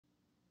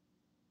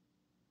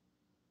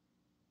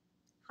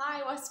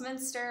Hi,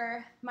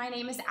 Westminster. My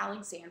name is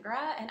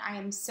Alexandra, and I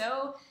am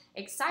so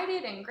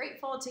excited and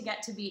grateful to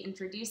get to be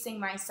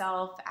introducing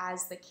myself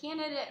as the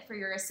candidate for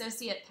your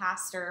associate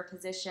pastor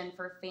position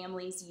for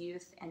families,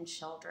 youth, and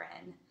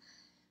children.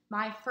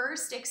 My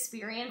first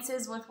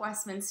experiences with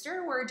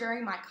Westminster were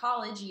during my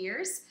college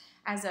years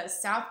as a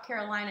South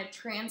Carolina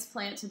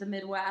transplant to the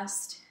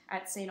Midwest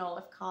at St.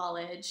 Olaf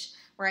College,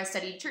 where I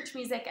studied church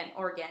music and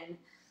organ.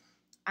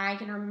 I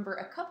can remember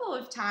a couple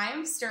of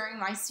times during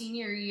my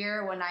senior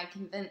year when I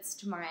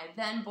convinced my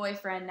then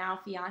boyfriend, now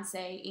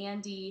fiance,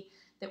 Andy,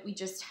 that we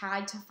just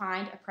had to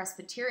find a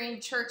Presbyterian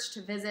church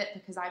to visit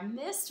because I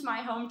missed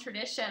my home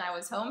tradition. I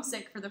was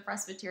homesick for the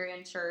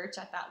Presbyterian church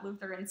at that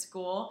Lutheran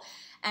school,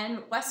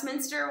 and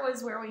Westminster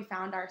was where we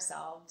found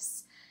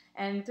ourselves.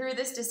 And through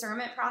this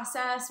discernment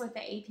process with the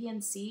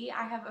AP&C,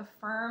 I have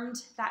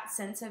affirmed that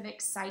sense of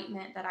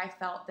excitement that I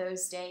felt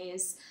those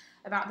days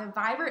about the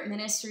vibrant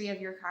ministry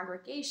of your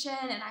congregation,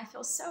 and I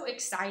feel so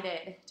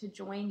excited to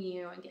join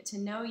you and get to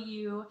know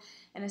you,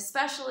 and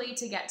especially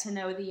to get to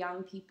know the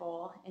young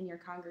people in your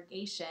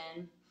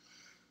congregation.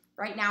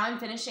 Right now I'm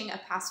finishing a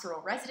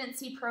pastoral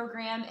residency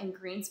program in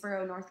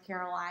Greensboro, North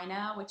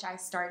Carolina, which I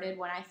started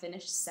when I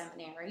finished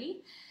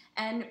seminary.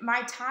 And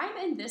my time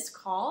in this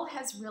call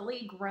has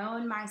really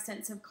grown my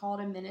sense of call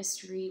to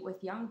ministry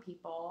with young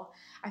people.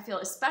 I feel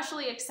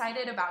especially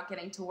excited about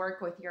getting to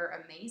work with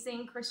your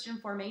amazing Christian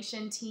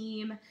formation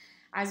team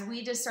as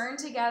we discern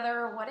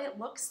together what it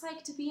looks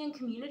like to be in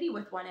community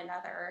with one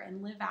another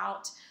and live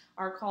out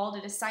our call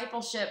to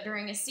discipleship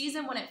during a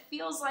season when it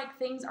feels like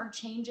things are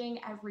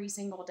changing every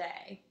single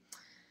day.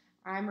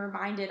 I'm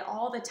reminded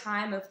all the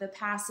time of the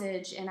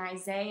passage in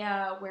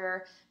Isaiah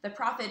where the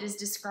prophet is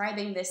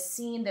describing this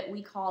scene that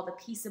we call the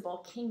peaceable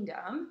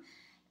kingdom.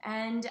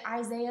 And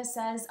Isaiah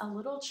says, "A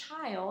little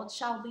child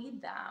shall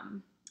lead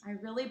them." I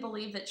really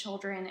believe that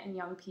children and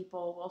young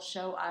people will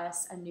show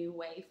us a new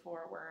way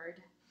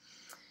forward.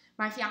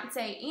 My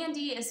fiance,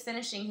 Andy, is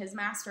finishing his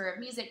Master of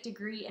Music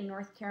degree in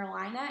North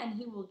Carolina, and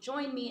he will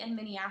join me in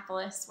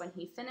Minneapolis when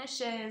he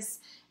finishes,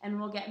 and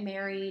we'll get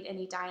married in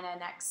Edina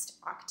next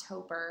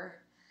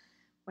October.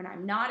 When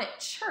I'm not at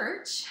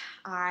church,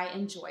 I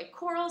enjoy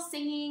choral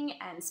singing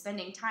and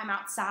spending time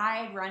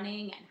outside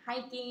running and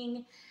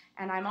hiking.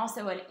 And I'm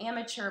also an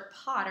amateur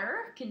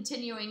potter,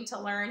 continuing to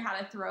learn how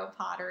to throw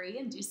pottery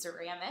and do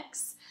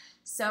ceramics.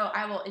 So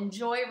I will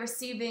enjoy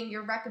receiving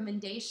your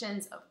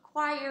recommendations of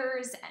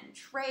choirs and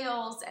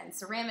trails and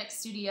ceramic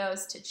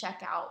studios to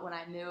check out when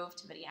I move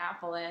to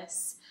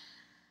Minneapolis.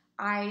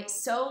 I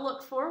so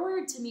look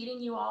forward to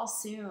meeting you all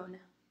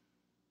soon.